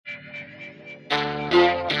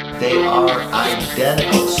they are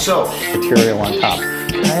identical. So, material on top.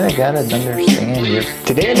 Kinda gotta understand here.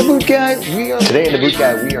 Today in the Boot Guy, we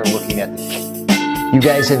are looking at you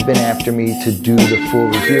guys have been after me to do the full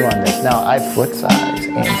review on this. Now, I foot size,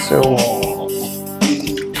 and so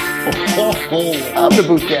I'm the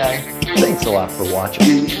Boot Guy. Thanks a lot for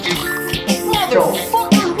watching.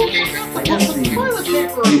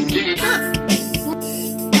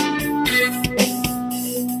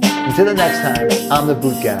 Until the next time, I'm the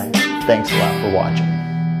Boot Guy. Thanks a lot for watching.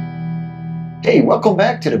 Hey, welcome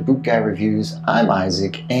back to the Boot Guy Reviews. I'm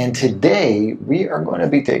Isaac, and today we are going to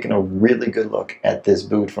be taking a really good look at this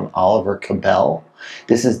boot from CABELL.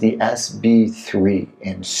 This is the SB3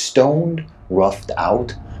 in stoned, roughed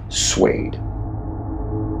out suede.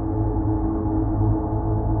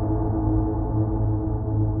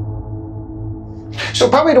 So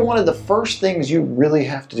probably one of the first things you really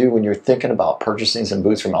have to do when you're thinking about purchasing some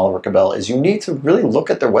boots from CABELL is you need to really look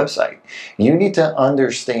at their website. You need to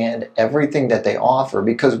understand everything that they offer,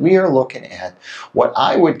 because we are looking at what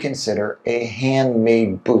I would consider a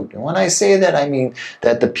handmade boot. And when I say that, I mean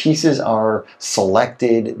that the pieces are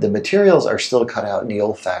selected, the materials are still cut out in the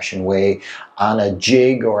old-fashioned way on a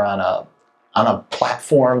jig or on a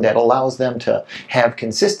platform that allows them to have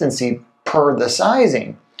consistency per the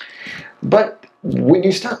sizing. But when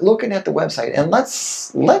you start looking at the website, and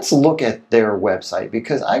let's look at their website,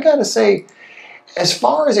 because I gotta say, as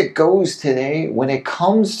far as it goes today, when it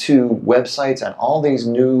comes to websites and all these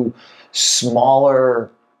new, smaller,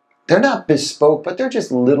 they're not bespoke, but they're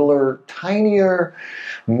just littler, tinier,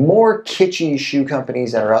 more kitschy shoe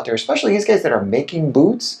companies that are out there, especially these guys that are making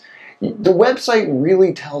boots, the website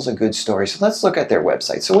really tells a good story. So let's look at their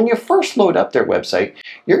website. So when you first load up their website,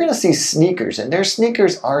 you're going to see sneakers, and their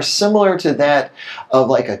sneakers are similar to that of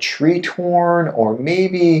like a Tree Torn, or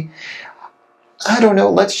maybe, I don't know,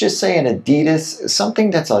 let's just say an Adidas, something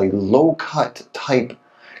that's a low-cut type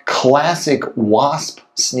classic wasp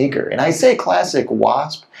sneaker. And I say classic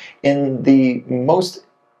wasp in the most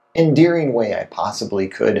endearing way I possibly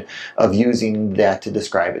could of using that to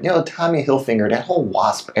describe it. You know, Tommy Hilfiger, that whole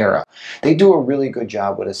wasp era, they do a really good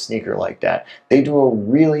job with a sneaker like that. They do a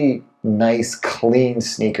really nice, clean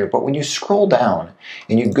sneaker. But when you scroll down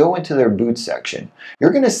and you go into their boot section,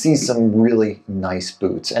 you're going to see some really nice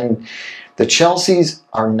boots. And the Chelseas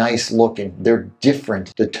are nice looking. They're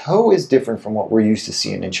different. The toe is different from what we're used to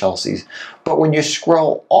seeing in Chelseas. But when you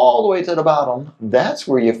scroll all the way to the bottom, that's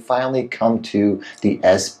where you finally come to the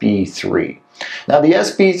SB3. Now, the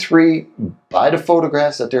SB3, by the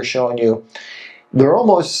photographs that they're showing you, they're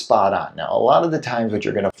almost spot on. Now, a lot of the times what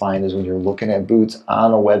you're going to find is when you're looking at boots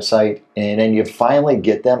on a website and then you finally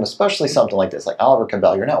get them, especially something like this, like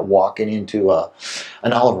CABELL, you're not walking into an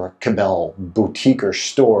CABELL boutique or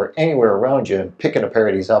store anywhere around you and picking a pair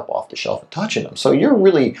of these up off the shelf and touching them. So you're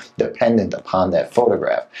really dependent upon that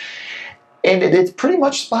photograph. And it's pretty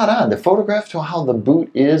much spot on. The photograph to how the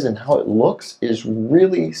boot is and how it looks is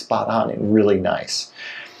really spot on and really nice.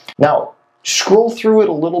 Now, scroll through it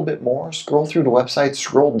a little bit more, scroll through the website,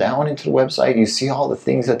 scroll down into the website, you see all the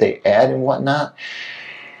things that they add and whatnot.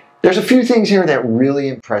 There's a few things here that really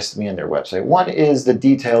impressed me on their website. One is the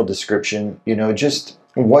detailed description, you know, just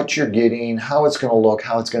what you're getting, how it's going to look,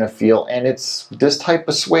 how it's going to feel, and it's this type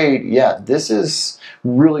of suede. Yeah, this is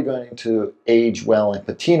really going to age well and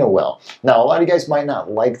patina well. Now, a lot of you guys might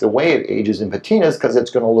not like the way it ages in patinas because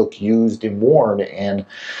it's going to look used and worn, and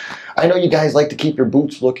I know you guys like to keep your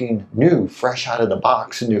boots looking new, fresh out of the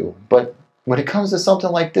box new, but when it comes to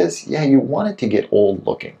something like this, yeah, you want it to get old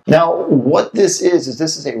looking. Now, what this is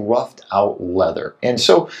this is a roughed out leather. And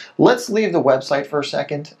so let's leave the website for a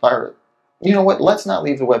second, or you know what, let's not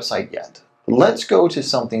leave the website yet. Let's go to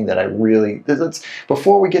something that I really,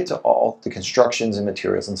 before we get to all the constructions and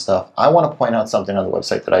materials and stuff, I want to point out something on the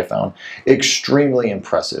website that I found extremely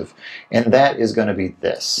impressive, and that is going to be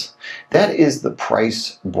this. That is the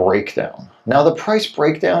price breakdown. Now, the price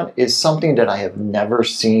breakdown is something that I have never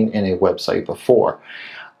seen in a website before.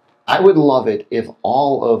 I would love it if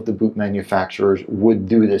all of the boot manufacturers would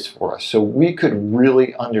do this for us, so we could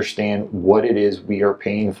really understand what it is we are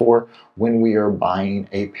paying for when we are buying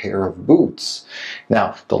a pair of boots.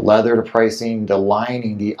 Now, the leather, the pricing, the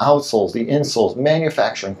lining, the outsoles, the insoles,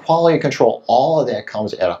 manufacturing, quality control, all of that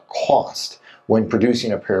comes at a cost when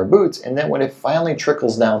producing a pair of boots. And then when it finally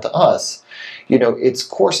trickles down to us, you know, of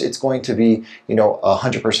course it's going to be, you know,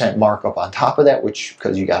 100% markup on top of that, which,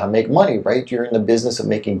 because you got to make money, right? You're in the business of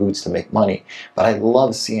making boots to make money. But I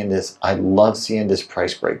love seeing this. I love seeing this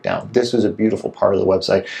price breakdown. This was a beautiful part of the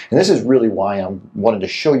website, and this is really why I wanted to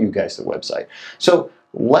show you guys the website. So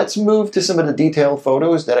let's move to some of the detailed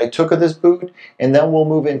photos that I took of this boot, and then we'll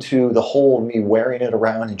move into the whole of me wearing it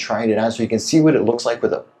around and trying it on so you can see what it looks like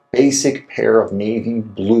with a basic pair of navy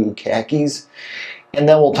blue khakis. And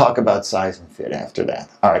then we'll talk about size and fit after that.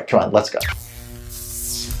 All right, come on, let's go.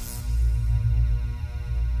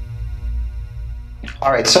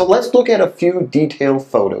 All right, so let's look at a few detailed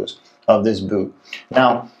photos of this boot.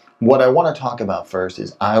 Now, what I want to talk about first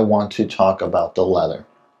is I want to talk about the leather.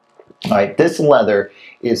 All right, this leather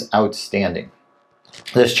is outstanding.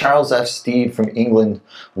 This Charles F. Steed from England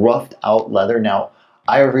roughed out leather. Now,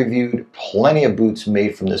 I have reviewed plenty of boots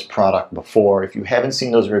made from this product before. If you haven't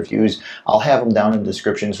seen those reviews, I'll have them down in the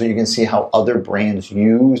description so you can see how other brands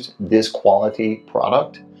used this quality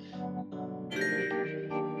product.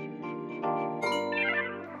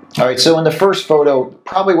 All right, so in the first photo,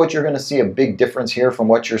 probably what you're going to see a big difference here from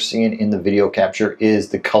what you're seeing in the video capture is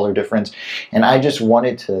the color difference. And I just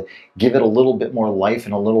wanted to give it a little bit more life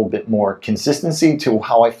and a little bit more consistency to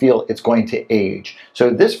how I feel it's going to age. So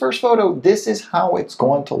this first photo, this is how it's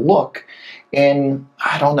going to look in,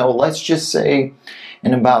 I don't know, let's just say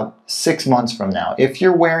in about 6 months from now. If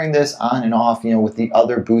you're wearing this on and off, you know, with the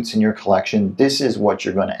other boots in your collection, this is what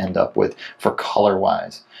you're going to end up with for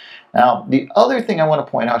color-wise. Now, the other thing I want to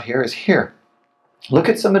point out here is here. Look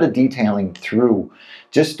at some of the detailing through,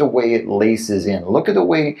 just the way it laces in. Look at the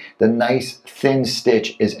way the nice thin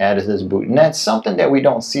stitch is added to this boot. And that's something that we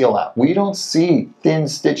don't see a lot. We don't see thin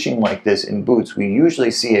stitching like this in boots. We usually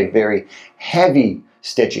see a very heavy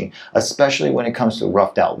stitching, especially when it comes to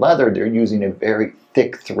roughed out leather. They're using a very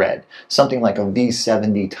thick thread, something like a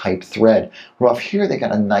V70 type thread. Rough here, they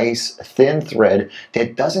got a nice thin thread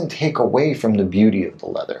that doesn't take away from the beauty of the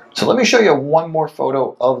leather. So let me show you one more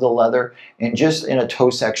photo of the leather, and just in a toe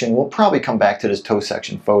section. We'll probably come back to this toe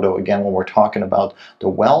section photo again when we're talking about the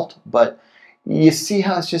welt, but you see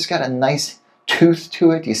how it's just got a nice tooth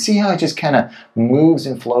to it. You see how it just kind of moves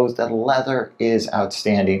and flows. That leather is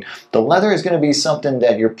outstanding. The leather is going to be something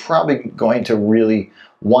that you're probably going to really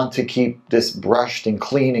want to keep this brushed and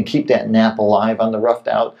clean and keep that nap alive on the roughed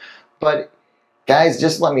out. But guys,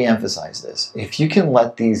 just let me emphasize this. If you can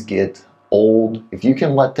let these get old, if you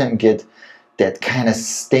can let them get that kind of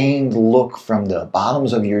stained look from the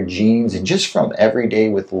bottoms of your jeans and just from every day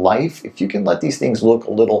with life, if you can let these things look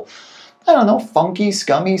a little, I don't know, funky,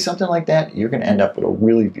 scummy, something like that, you're going to end up with a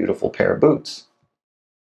really beautiful pair of boots.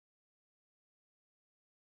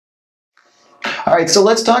 All right, so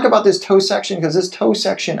let's talk about this toe section, because this toe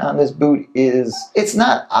section on this boot is, it's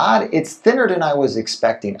not odd, it's thinner than I was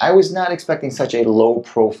expecting. I was not expecting such a low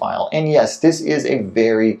profile. And yes, this is a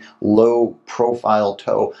very low profile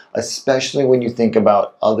toe, especially when you think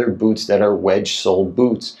about other boots that are wedge soled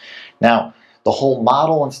boots. Now, the whole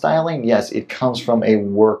model and styling, yes, it comes from a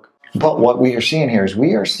work. But what we are seeing here is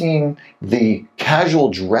we are seeing the casual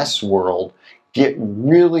dress world get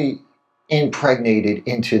really impregnated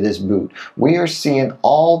into this boot. We are seeing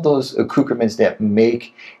all those accoutrements that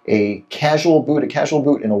make a casual boot,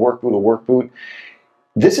 and a work boot.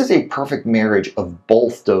 This is a perfect marriage of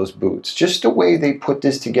both those boots. Just the way they put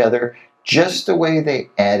this together, just the way they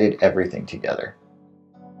added everything together.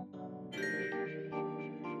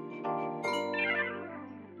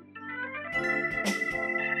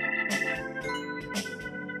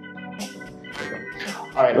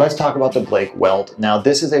 All right, let's talk about the Blake welt. Now,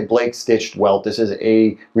 this is a Blake stitched welt. This is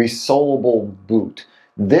a resolable boot.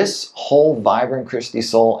 This whole Vibram Christie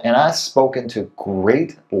sole, and I've spoken to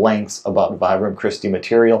great lengths about Vibram Christie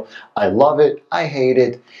material. I love it. I hate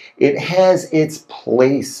it. It has its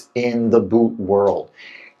place in the boot world.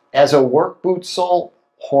 As a work boot sole,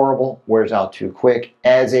 horrible, wears out too quick.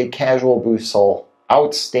 As a casual boot sole,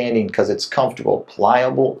 outstanding because it's comfortable,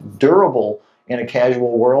 pliable, durable in a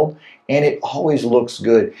casual world, and it always looks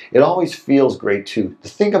good. It always feels great too. The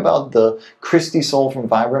thing about the Christie sole from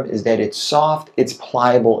Vibram is that it's soft, it's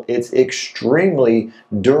pliable, it's extremely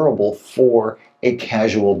durable for a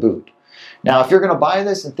casual boot. Now, if you're going to buy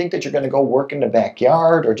this and think that you're going to go work in the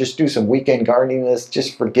backyard or just do some weekend gardening this,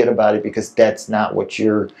 just forget about it, because that's not what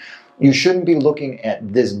you shouldn't be looking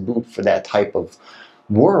at this boot for that type of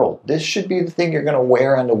world. This should be the thing you're going to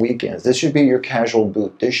wear on the weekends. This should be your casual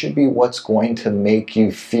boot. This should be what's going to make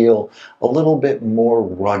you feel a little bit more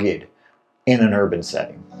rugged in an urban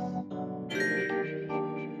setting.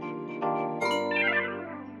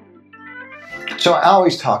 So I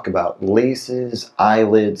always talk about laces,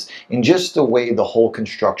 eyelids, and just the way the whole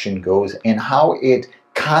construction goes and how it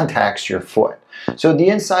contacts your foot. So the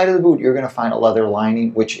inside of the boot, you're going to find a leather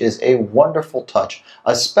lining, which is a wonderful touch,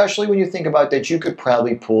 especially when you think about that you could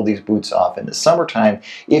probably pull these boots off in the summertime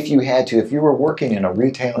if you had to. If you were working in a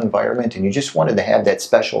retail environment and you just wanted to have that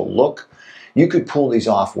special look, You could pull these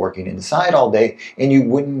off working inside all day and you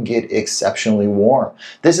wouldn't get exceptionally warm.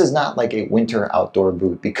 This is not like a winter outdoor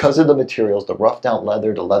boot. Because of the materials, the roughed out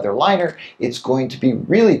leather, the leather liner, it's going to be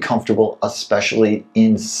really comfortable, especially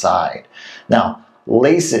inside. Now,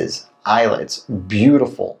 laces, eyelets,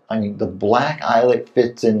 beautiful. I mean, the black eyelet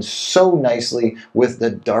fits in so nicely with the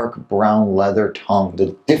dark brown leather tongue.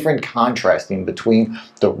 The different contrasting between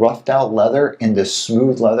the roughed out leather and the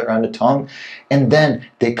smooth leather on the tongue. And then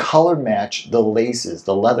they color match the laces.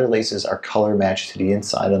 The leather laces are color matched to the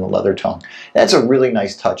inside on the leather tongue. That's a really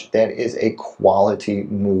nice touch. That is a quality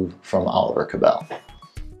move from Oliver Cabell.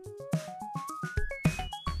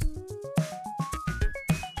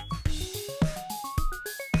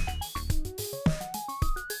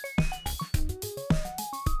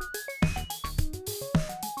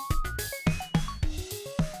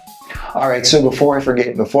 All right, so before I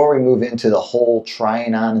forget, before we move into the whole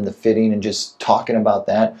trying on and the fitting and just talking about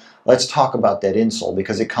that, let's talk about that insole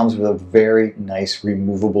because it comes with a very nice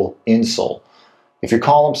removable insole. If you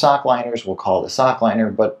call them sock liners, we'll call it a sock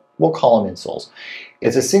liner, but we'll call them insoles.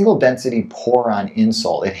 It's a single density pour-on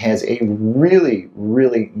insole. It has a really,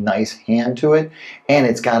 really nice hand to it, and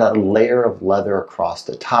it's got a layer of leather across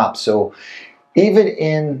the top. So even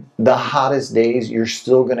in the hottest days, you're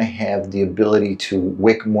still going to have the ability to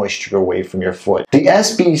wick moisture away from your foot. The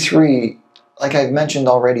SB3, like I've mentioned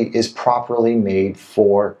already, is properly made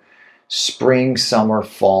for spring, summer,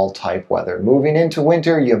 fall type weather. Moving into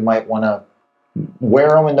winter, you might want to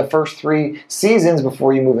wear them in the first 3 seasons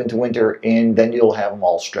before you move into winter, and then you'll have them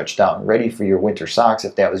all stretched out and ready for your winter socks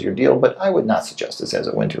if that was your deal, but I would not suggest this as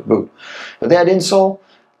a winter boot. But that insole,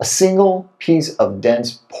 a single piece of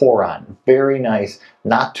dense pour-on, very nice,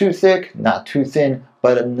 not too thick, not too thin,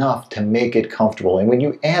 but enough to make it comfortable. And when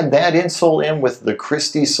you add that insole in with the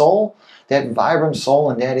Christie sole, that Vibram sole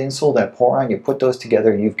and that insole, that pour-on, you put those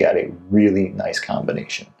together and you've got a really nice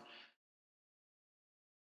combination.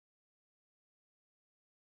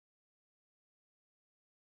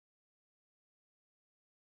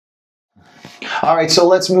 All right, so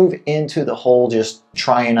let's move into the whole just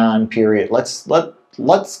trying on period. Let's let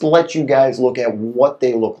you guys look at what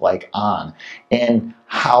they look like on and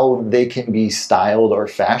how they can be styled or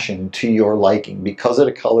fashioned to your liking because of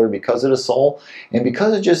the color, because of the sole, and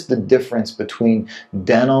because of just the difference between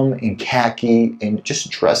denim and khaki and just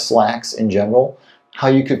dress slacks in general, how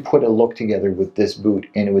you could put a look together with this boot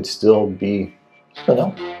and it would still be, I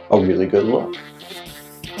don't know, a really good look.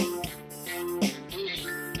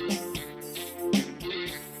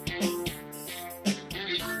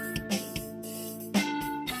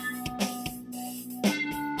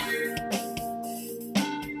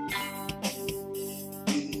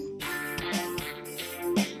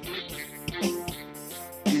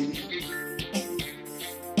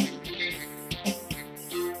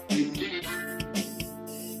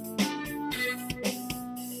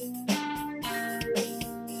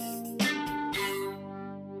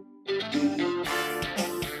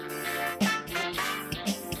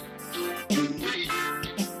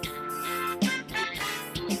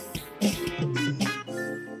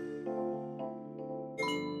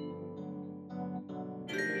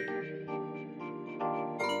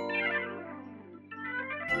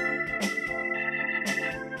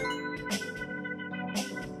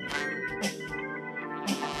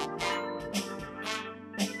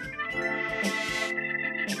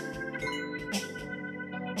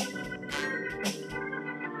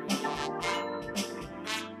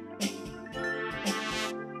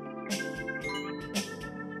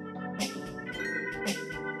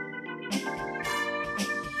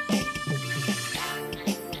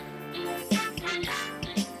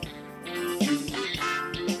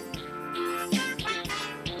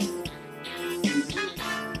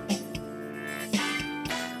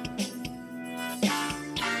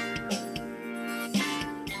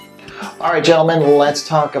 All right, gentlemen, let's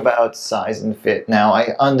talk about size and fit. Now,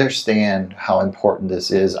 I understand how important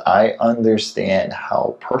this is. I understand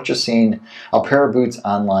how purchasing a pair of boots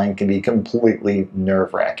online can be completely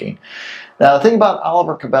nerve-wracking. Now, the thing about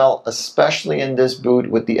Oliver Cabell, especially in this boot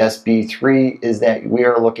with the SB3, is that we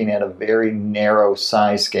are looking at a very narrow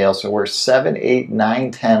size scale. So we're 7, 8,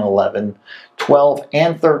 9, 10, 11, 12,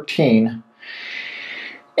 and 13.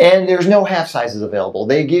 And there's no half sizes available.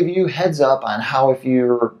 They give you heads up on how if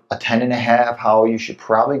you're a 10.5, how you should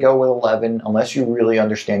probably go with 11, unless you really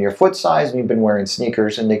understand your foot size and you've been wearing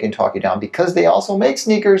sneakers, and they can talk you down. Because they also make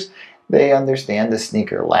sneakers, they understand the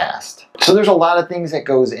sneaker last. So there's a lot of things that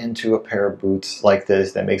goes into a pair of boots like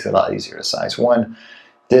this that makes it a lot easier to size. One,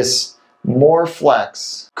 this More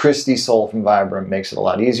flex. Christie sole from Vibram makes it a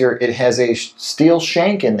lot easier. It has a steel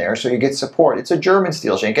shank in there, so you get support. It's a German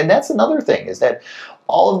steel shank, and that's another thing, is that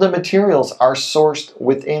all of the materials are sourced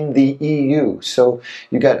within the EU. So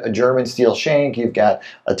you've got a German steel shank, you've got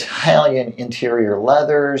Italian interior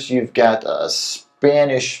leathers, you've got a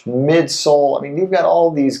Spanish midsole. I mean, you've got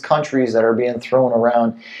all these countries that are being thrown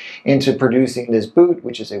around into producing this boot,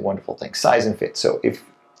 which is a wonderful thing. Size and fit. So if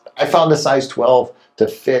I found a size 12 to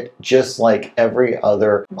fit just like every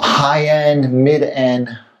other high-end, mid-end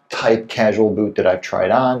type casual boot that I've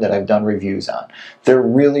tried on, that I've done reviews on. There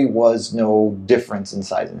really was no difference in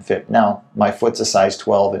size and fit. Now, my foot's a size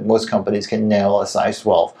 12, and most companies can nail a size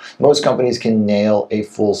 12. Most companies can nail a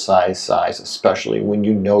full-size size, especially when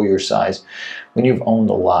you know your size, when you've owned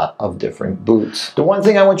a lot of different boots. The one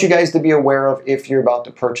thing I want you guys to be aware of if you're about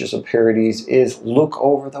to purchase a pair of these is look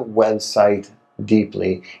over the website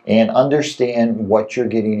deeply and understand what you're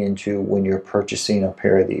getting into when you're purchasing a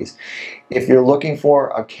pair of these. If you're looking for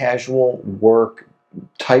a casual work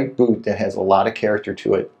type boot that has a lot of character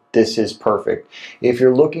to it, this is perfect. If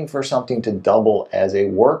you're looking for something to double as a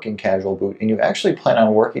work and casual boot and you actually plan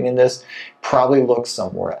on working in this, probably look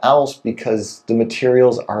somewhere else because the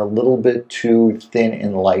materials are a little bit too thin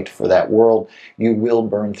and light for that world. You will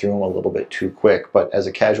burn through them a little bit too quick, but as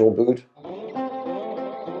a casual boot,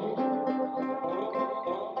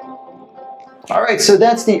 all right, so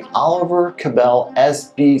that's the Oliver Cabell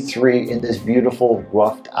SB3 in this beautiful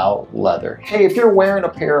roughed out leather. Hey, if you're wearing a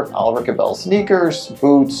pair of Oliver Cabell sneakers,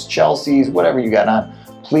 boots, Chelsea's, whatever you got on,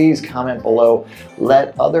 please comment below.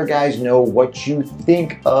 Let other guys know what you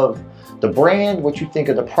think of the brand, what you think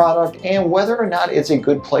of the product, and whether or not it's a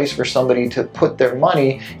good place for somebody to put their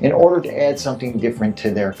money in order to add something different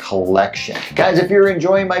to their collection. Guys, if you're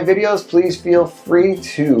enjoying my videos, please feel free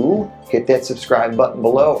to hit that subscribe button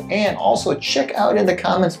below, and also check out in the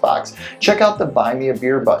comments box, check out the buy me a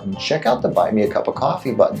beer button, check out the buy me a cup of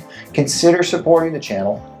coffee button. Consider supporting the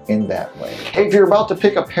channel in that way. Hey, if you're about to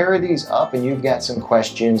pick a pair of these up and you've got some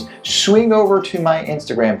questions, swing over to my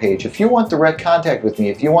Instagram page. If you want direct contact with me,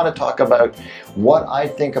 if you want to talk about what I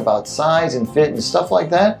think about size and fit and stuff like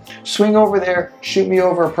that, swing over there, shoot me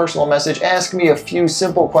over a personal message, ask me a few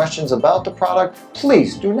simple questions about the product.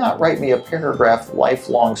 Please do not write me a paragraph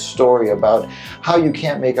lifelong story about how you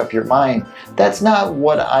can't make up your mind. That's not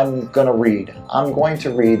what I'm going to read. I'm going to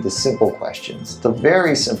read the simple questions, the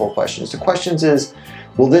very simple questions. The questions is,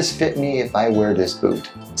 will this fit me if I wear this boot?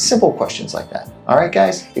 Simple questions like that. All right,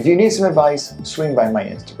 guys, if you need some advice, swing by my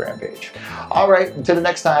Instagram page. All right, until the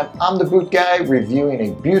next time, I'm the Boot Guy reviewing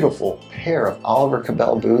a beautiful pair of Oliver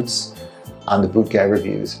Cabell boots on the Boot Guy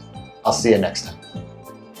Reviews. I'll see you next time.